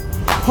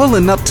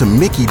Pulling up to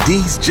Mickey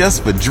D's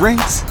just for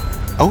drinks?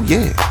 Oh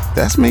yeah,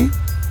 that's me.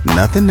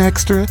 Nothing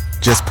extra,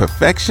 just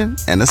perfection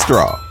and a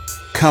straw.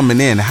 Coming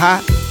in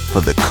hot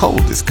for the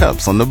coldest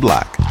cups on the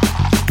block.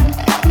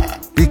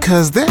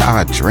 Because there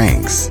are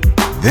drinks.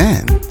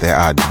 Then there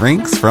are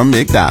drinks from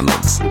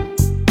McDonald's.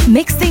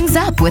 Mix things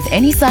up with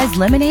any size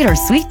lemonade or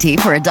sweet tea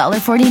for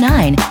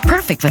 $1.49.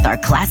 Perfect with our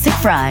classic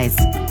fries.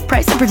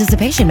 Price and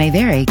participation may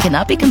vary.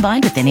 Cannot be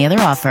combined with any other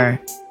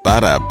offer.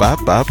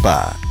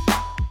 Ba-da-ba-ba-ba.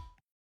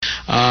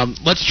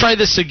 Let's try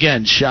this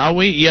again, shall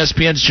we?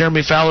 ESPN's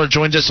Jeremy Fowler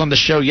joined us on the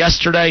show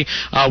yesterday.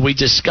 We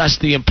discussed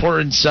the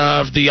importance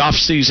of the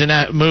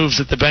offseason moves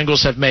that the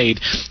Bengals have made,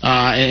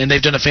 and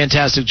they've done a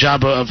fantastic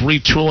job of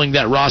retooling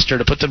that roster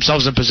to put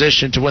themselves in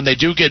position to when they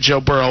do get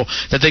Joe Burrow,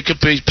 that they could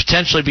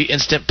potentially be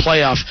instant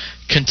playoff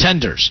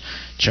contenders.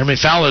 Jeremy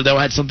Fowler, though,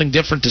 had something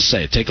different to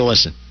say. Take a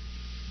listen.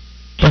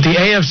 But the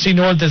AFC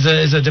North is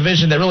a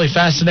division that really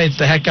fascinates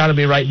the heck out of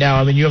me right now.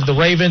 I mean, you have the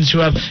Ravens, who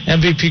have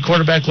MVP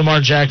quarterback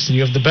Lamar Jackson.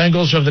 You have the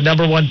Bengals, who have the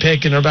number one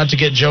pick and are about to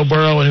get Joe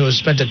Burrow, and who has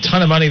spent a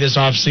ton of money this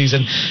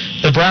offseason.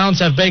 The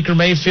Browns have Baker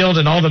Mayfield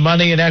and all the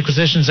money and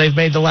acquisitions they've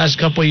made the last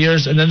couple of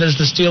years. And then there's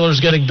the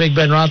Steelers getting Big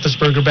Ben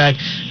Roethlisberger back.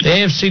 The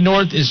AFC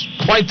North is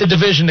quite the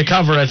division to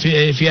cover, if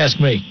you ask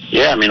me.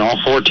 Yeah, I mean,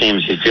 all four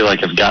teams you feel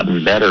like have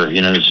gotten better.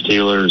 You know, the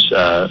Steelers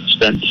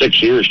spent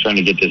 6 years trying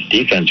to get this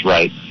defense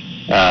right.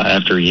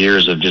 After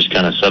years of just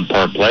kind of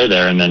subpar play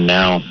there, and then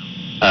now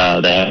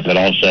they have it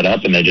all set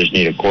up, and they just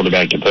need a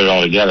quarterback to put it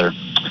all together.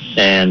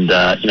 And,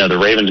 the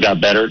Ravens got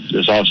better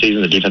this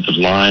offseason, the defensive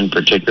line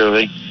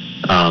particularly.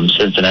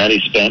 Cincinnati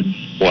spent,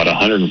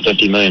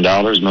 $150 million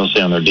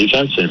mostly on their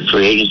defense in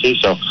free agency.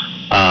 So,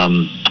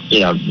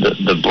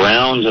 the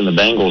Browns and the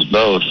Bengals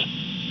both,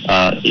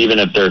 even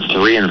if they're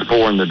 3 and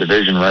 4 in the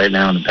division right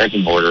now in the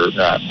pecking order,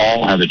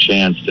 all have a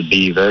chance to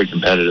be very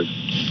competitive.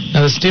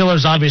 Now, the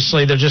Steelers,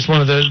 obviously, they're just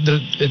one of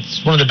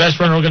the best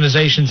run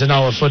organizations in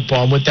all of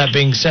football. And with that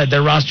being said,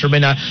 their roster may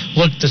not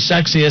look the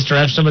sexiest or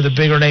have some of the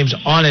bigger names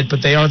on it,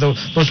 but they are the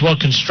most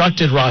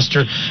well-constructed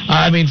roster.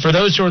 For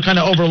those who are kind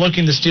of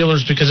overlooking the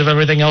Steelers because of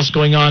everything else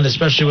going on,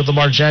 especially with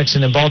Lamar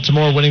Jackson and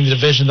Baltimore winning the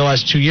division the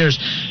last 2 years,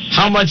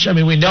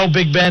 we know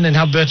Big Ben and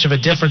how much of a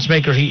difference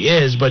maker he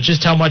is, but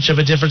just how much of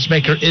a difference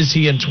maker is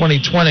he in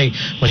 2020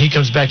 when he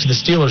comes back to the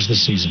Steelers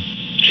this season?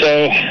 So,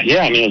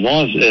 as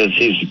long as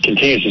he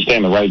continues to stay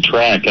on the right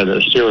track, the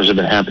Steelers have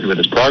been happy with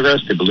his progress.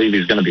 They believe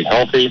he's going to be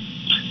healthy.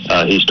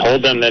 He's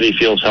told them that he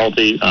feels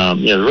healthy.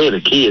 Really the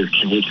key is,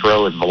 can he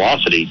throw at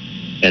velocity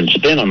and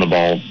spin on the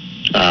ball?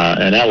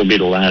 And that will be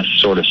the last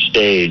sort of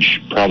stage,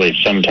 probably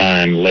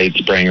sometime late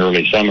spring,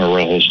 early summer,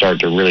 where he'll start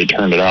to really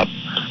turn it up.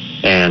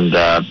 And,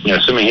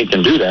 assuming he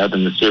can do that,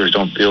 then the Steelers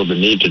don't feel the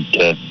need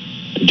to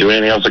do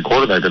anything else at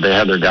quarterback. That they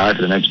have their guy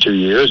for the next 2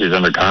 years. He's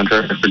under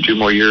contract for 2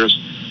 more years.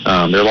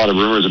 There are a lot of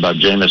rumors about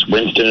Jameis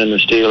Winston in the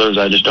Steelers.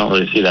 I just don't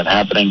really see that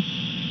happening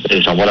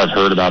based on what I've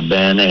heard about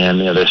Ben. And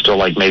they still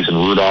like Mason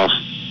Rudolph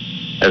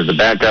as the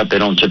backup. They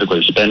don't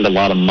typically spend a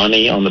lot of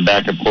money on the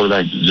backup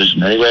quarterback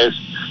position anyways.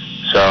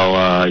 So,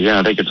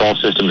 I think it's all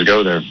systems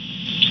go there.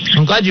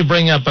 I'm glad you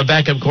bring up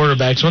backup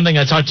quarterbacks. One thing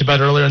I talked about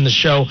earlier in the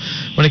show,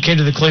 when it came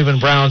to the Cleveland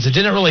Browns, it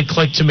didn't really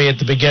click to me at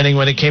the beginning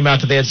when it came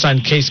out that they had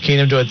signed Case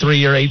Keenum to a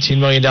 3-year, $18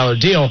 million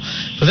deal.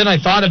 But then I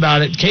thought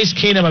about it. Case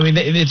Keenum,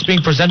 it's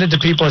being presented to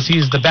people as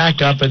he's the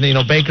backup, and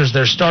Baker's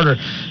their starter.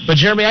 But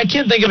Jeremy, I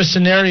can't think of a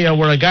scenario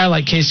where a guy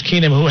like Case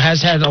Keenum, who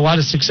has had a lot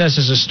of success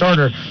as a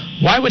starter,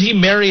 why would he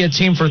marry a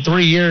team for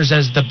 3 years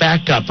as the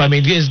backup?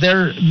 Is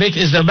there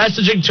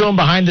messaging to him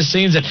behind the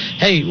scenes that,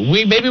 hey,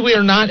 maybe we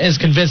are not as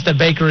convinced that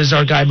Baker is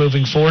our guy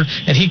moving forward,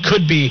 and he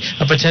could be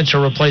a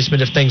potential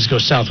replacement if things go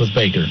south with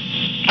Baker?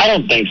 I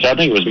don't think so. I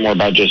think it was more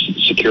about just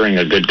securing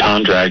a good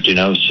contract.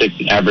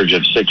 Average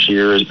of 6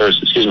 years,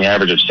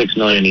 average of $6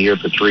 million a year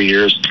for 3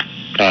 years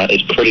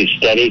is pretty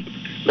steady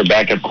for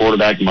backup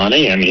quarterback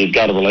money. He's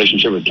got a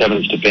relationship with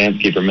Kevin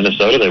Stefanski from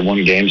Minnesota. They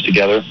won games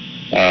together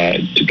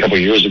a couple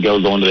of years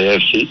ago, going to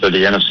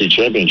the NFC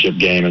Championship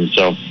game, and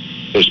so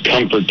there's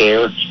comfort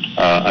there.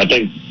 I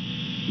think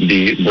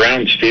the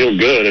Browns feel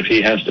good if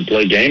he has to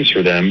play games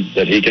for them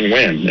that he can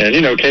win.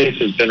 And Case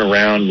has been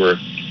around where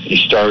he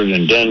started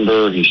in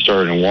Denver, he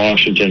started in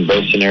Washington.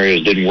 Both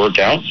scenarios didn't work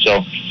out,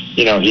 so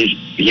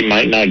he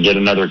might not get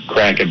another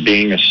crack at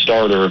being a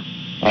starter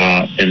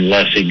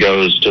unless he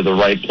goes to the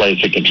right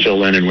place that can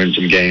fill in and win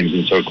some games.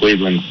 And so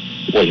Cleveland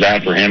was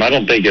that for him. I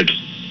don't think it's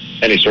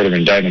any sort of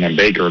indictment on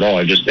Baker at all.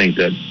 I just think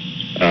that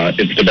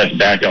it's the best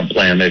backup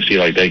plan they feel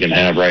like they can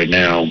have right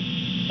now,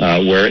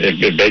 where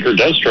if Baker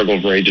does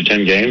struggle for 8 to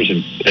 10 games,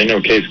 and they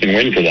know Case can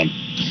win for them.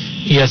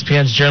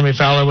 ESPN's Jeremy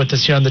Fowler with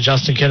us here on the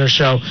Justin Kinner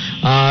Show.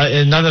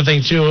 Another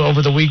thing, too,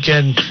 over the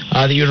weekend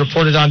that you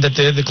reported on that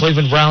the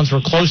Cleveland Browns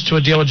were close to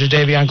a deal with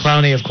Jadeveon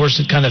Clowney. Of course,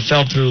 it kind of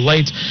fell through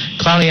late.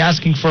 Clowney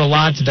asking for a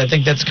lot, and I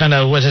think that's kind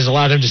of what has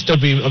allowed him to still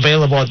be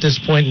available at this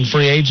point in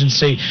free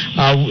agency.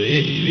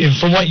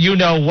 From what you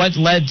know, what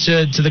led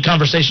to the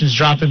conversations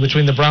dropping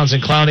between the Browns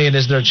and Clowney, and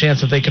is there a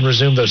chance that they can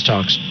resume those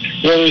talks?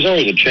 Well, there's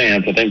always a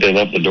chance. I think they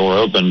left the door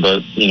open,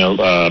 but,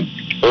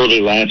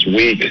 early last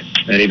week,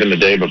 and even the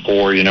day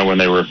before, when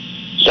they were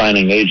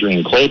signing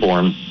Adrian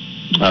Claiborne,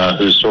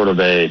 who's sort of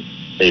a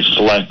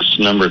flex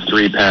number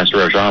 3 pass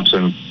rush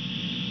option,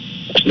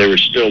 they were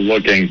still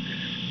looking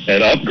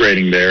at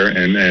upgrading there,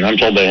 and I'm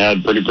told they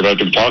had pretty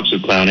productive talks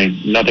with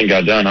Clowney. Nothing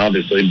got done,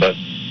 obviously, but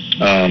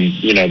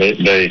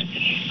they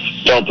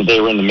felt that they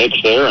were in the mix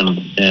there,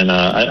 and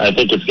I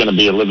think it's going to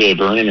be Olivier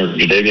Vernon or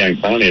Jadeveon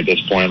Clowney at this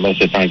point, unless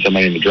they find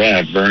somebody in the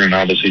draft. Vernon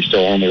obviously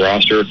still on the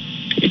roster.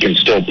 He can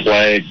still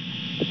play.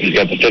 He's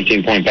got the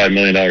 $15.5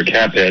 million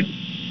cap hit,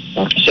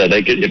 so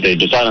they could, if they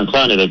decide on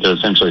Clowney, they could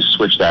essentially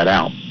switch that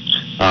out.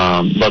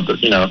 But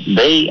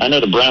I know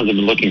the Browns have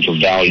been looking for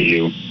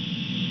value,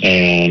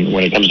 and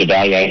when it comes to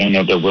value, I don't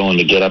know if they're willing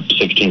to get up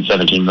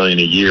 $16-17 million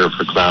a year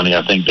for Clowney.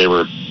 I think they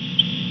were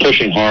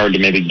pushing hard to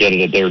maybe get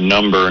it at their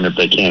number, and if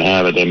they can't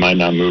have it, they might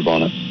not move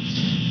on it.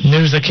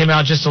 News that came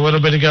out just a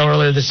little bit ago,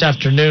 earlier this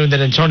afternoon,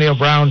 that Antonio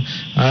Brown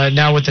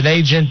now with an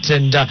agent,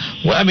 and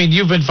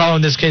you've been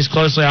following this case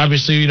closely,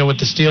 obviously, with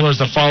the Steelers,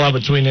 the fallout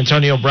between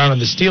Antonio Brown and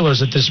the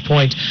Steelers at this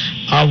point.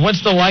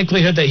 What's the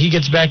likelihood that he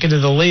gets back into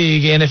the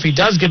league? And if he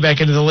does get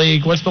back into the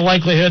league, what's the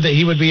likelihood that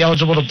he would be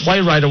eligible to play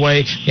right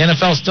away? The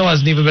NFL still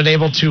hasn't even been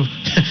able to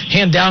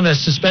hand down a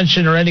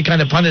suspension or any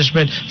kind of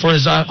punishment for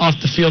his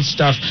off-the-field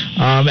stuff,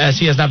 as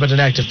he has not been an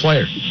active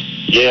player.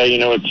 Yeah,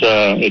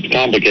 it's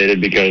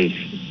complicated because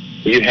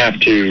you have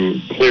to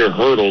clear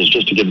hurdles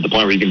just to get to the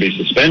point where you can be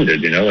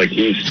suspended. He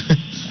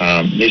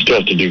still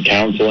has to do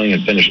counseling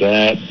and finish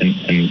that, and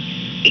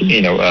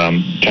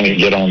kind of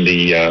get on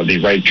the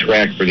right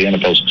track for the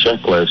NFL's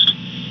checklist.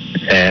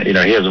 And he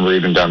hasn't really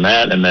even done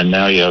that. And then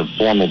now you have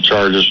formal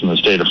charges from the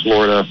state of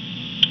Florida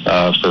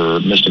for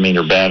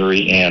misdemeanor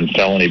battery and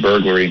felony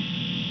burglary.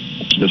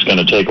 It's going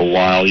to take a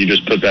while. You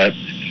just put that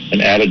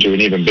and add it to an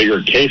even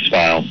bigger case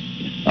file.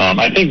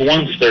 I think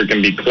once there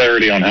can be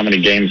clarity on how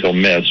many games he'll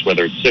miss,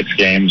 whether it's 6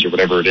 games or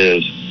whatever it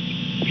is,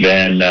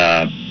 then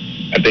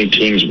I think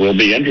teams will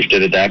be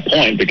interested at that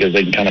point because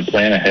they can kind of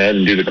plan ahead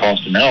and do the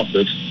cost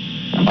analysis.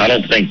 I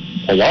don't think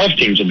a lot of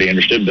teams will be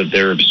interested, but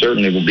there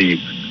certainly will be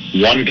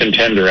one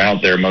contender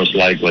out there most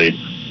likely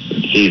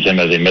that sees him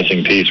as a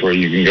missing piece where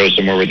you can go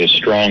somewhere with a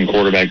strong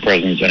quarterback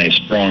presence and a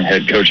strong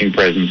head coaching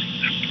presence.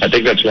 I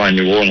think that's why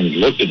New Orleans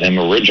looked at him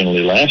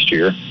originally last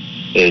year.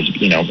 When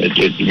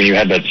you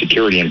have that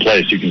security in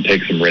place, you can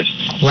take some risks.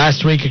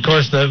 Last week, of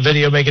course, the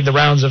video making the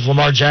rounds of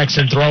Lamar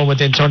Jackson throwing with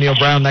Antonio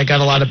Brown, that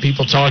got a lot of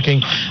people talking.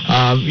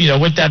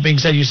 With that being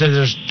said, you said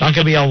there's not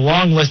going to be a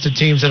long list of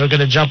teams that are going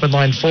to jump in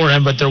line for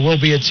him, but there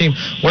will be a team.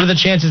 What are the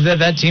chances that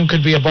that team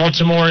could be a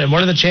Baltimore, and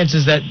what are the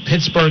chances that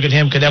Pittsburgh and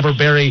him could ever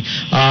bury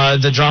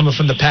the drama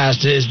from the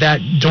past? Is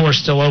that door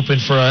still open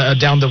for a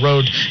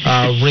down-the-road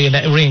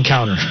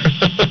re-encounter?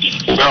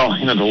 Well,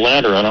 the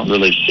latter, I don't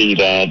really see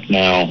that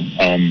now.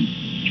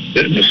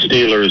 The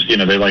Steelers,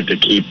 they like to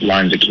keep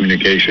lines of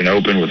communication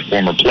open with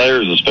former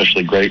players,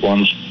 especially great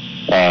ones.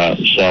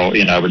 So,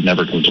 I would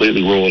never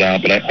completely rule it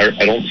out. But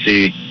I don't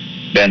see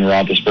Ben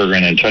Roethlisberger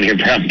and Antonio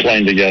Brown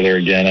playing together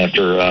again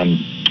after, a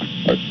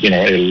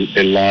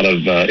lot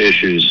of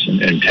issues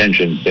and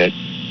tensions that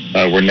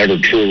were never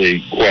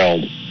truly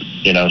quelled.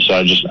 So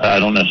I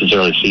don't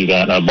necessarily see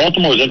that.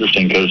 Baltimore is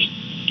interesting because,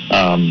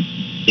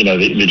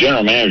 the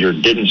general manager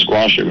didn't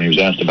squash it when he was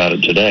asked about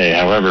it today.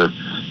 However,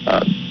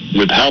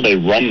 with how they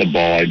run the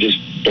ball, I just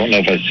don't know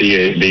if I see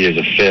AB as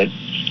a fit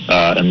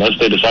unless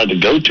they decide to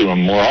go to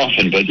him more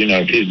often. But,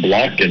 if he's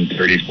blocking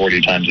 30,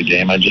 40 times a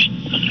game, I just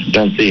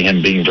don't see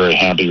him being very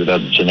happy with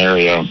that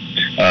scenario.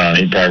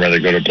 He'd probably rather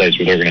go to a place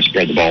where they're going to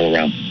spread the ball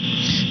around.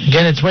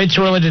 Again, it's way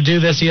too early to do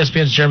this.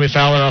 ESPN's Jeremy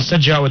Fowler. I'll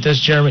send you out with this,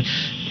 Jeremy.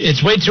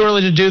 It's way too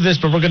early to do this,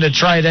 but we're going to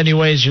try it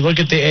anyways. You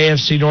look at the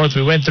AFC North.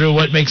 We went through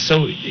what makes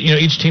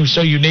each team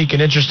so unique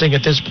and interesting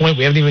at this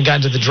point. We haven't even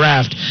gotten to the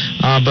draft.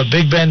 But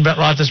Big Ben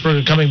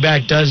Roethlisberger coming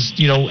back does,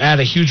 add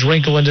a huge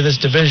wrinkle into this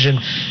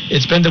division.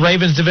 It's been the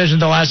Ravens division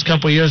the last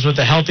couple of years with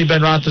the healthy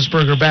Ben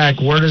Roethlisberger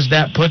back. Where does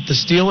that put the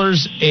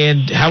Steelers,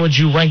 and how would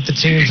you rank the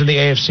teams in the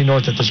AFC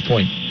North at this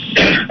point?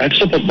 I'd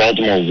still put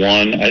Baltimore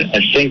 1. I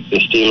think the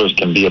Steelers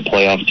can be a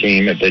playoff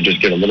team if they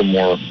just get a little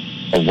more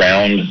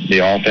around the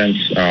offense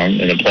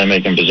in the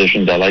playmaking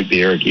positions. I like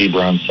the Eric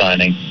Ebron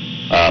signing,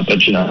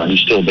 but he's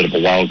still a bit of a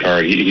wild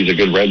card. He's a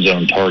good red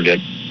zone target,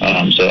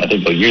 so I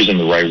think they'll use him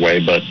the right way.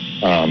 But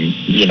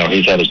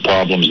he's had his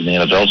problems in the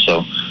NFL.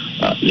 So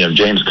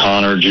James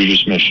Conner, Juju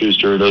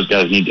Smith-Schuster, those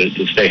guys need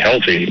to stay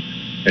healthy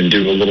and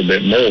do a little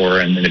bit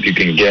more. And if you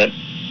can get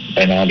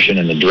an option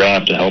in the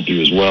draft to help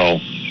you as well,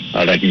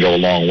 that can go a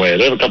long way.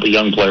 They have a couple of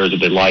young players that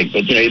they like,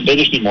 but they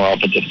just need more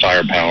offensive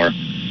firepower.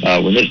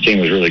 When this team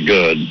was really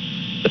good,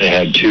 they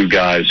had 2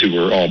 guys who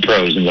were all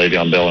pros in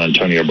Le'Veon Bell and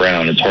Antonio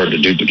Brown. It's hard to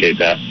duplicate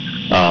that.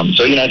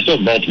 So I still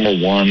have Baltimore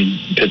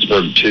 1,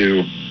 Pittsburgh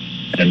 2,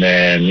 and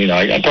then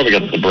I probably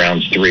got the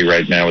Browns 3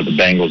 right now with the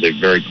Bengals a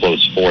very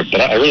close 4th.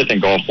 But I really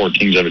think all 4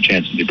 teams have a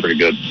chance to be pretty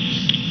good.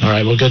 All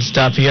right, well, good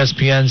stuff.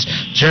 ESPN's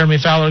Jeremy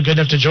Fowler, good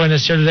enough to join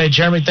us here today.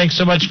 Jeremy, thanks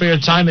so much for your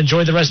time.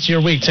 Enjoy the rest of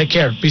your week. Take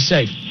care. Be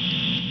safe.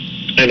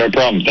 Hey, no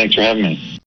problem. Thanks for having me.